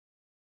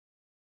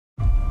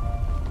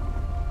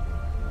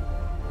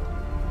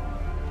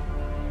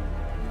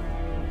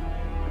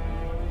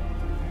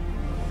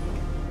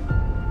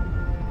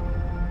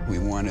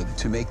wanted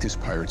to make this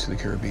Pirates of the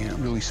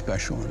Caribbean really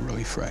special and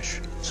really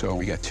fresh. So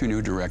we got two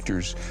new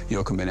directors,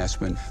 Joachim and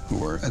Espen,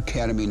 who are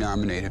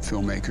Academy-nominated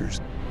filmmakers,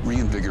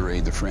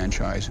 reinvigorated the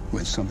franchise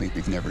with something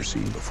we've never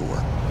seen before.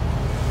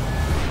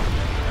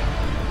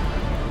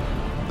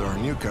 There are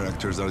new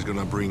characters that are going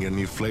to bring a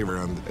new flavor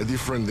and a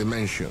different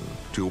dimension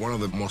to one of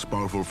the most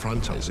powerful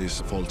franchises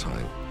of all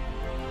time.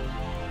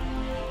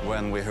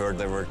 When we heard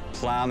they were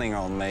planning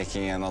on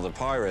making another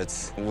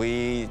Pirates,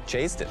 we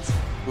chased it.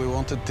 We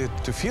wanted it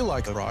to feel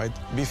like a ride,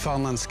 be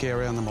fun and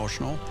scary and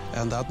emotional,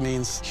 and that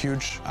means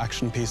huge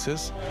action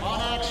pieces. On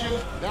action,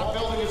 that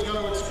building is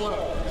going to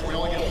explode. We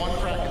only get one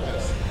crack at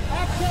this.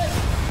 Action!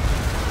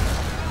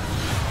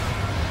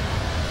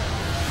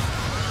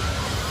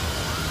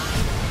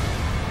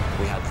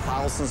 We had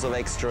thousands of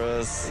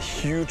extras,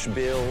 huge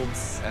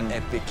builds, and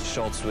epic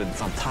shots with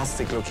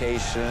fantastic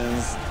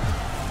locations.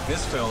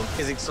 This film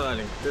is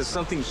exciting. There's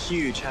something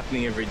huge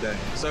happening every day.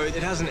 So it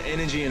has an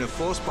energy and a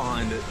force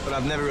behind it that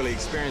I've never really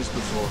experienced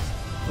before.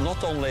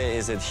 Not only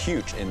is it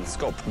huge in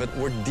scope, but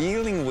we're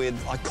dealing with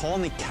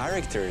iconic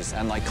characters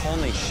and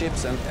iconic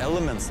ships and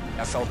elements.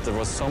 I felt there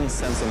was some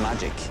sense of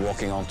magic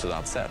walking onto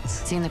that set.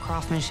 Seeing the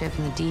craftsmanship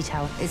and the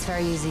detail, it's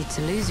very easy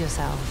to lose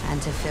yourself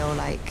and to feel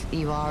like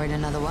you are in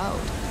another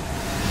world.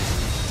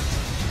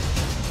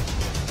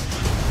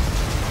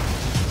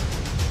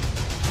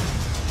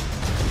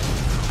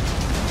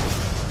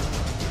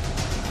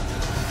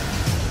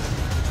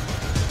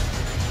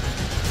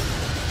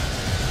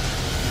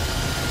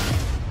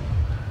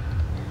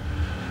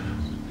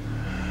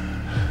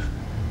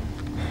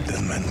 The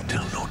men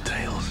tell no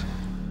tales.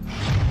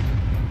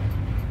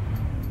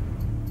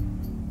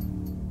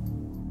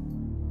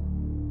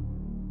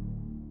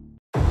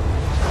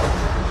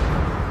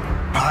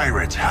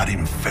 Pirates had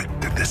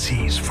infected the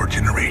seas for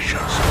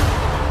generations,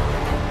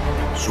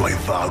 so I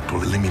vowed to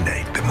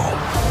eliminate them all.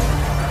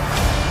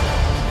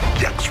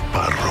 Jack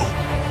Sparrow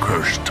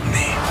cursed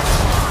me.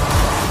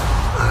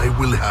 I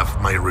will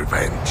have my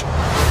revenge.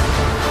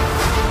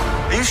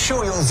 Are you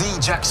sure you're the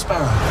Jack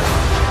Sparrow?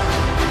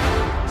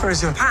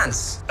 Where's your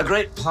pants? A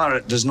great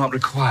pirate does not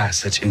require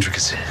such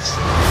intricacies.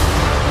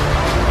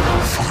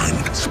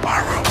 Find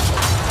Sparrow.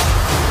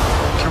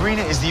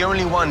 Karina is the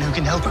only one who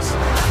can help us.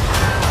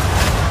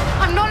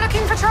 I'm not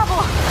looking for trouble.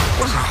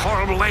 What a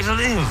horrible way to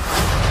live.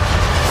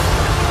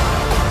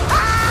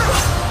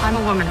 I'm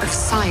a woman of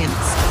science.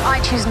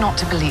 I choose not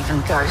to believe in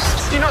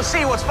ghosts. Do you not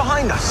see what's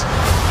behind us?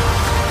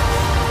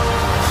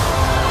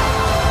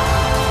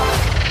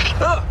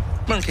 Oh,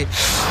 monkey.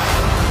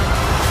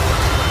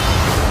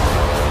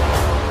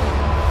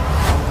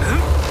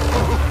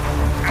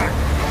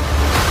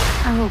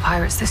 Are all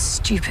pirates this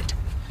stupid?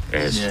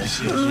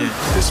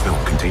 This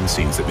film contains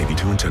scenes that may be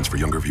too intense for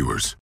younger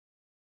viewers.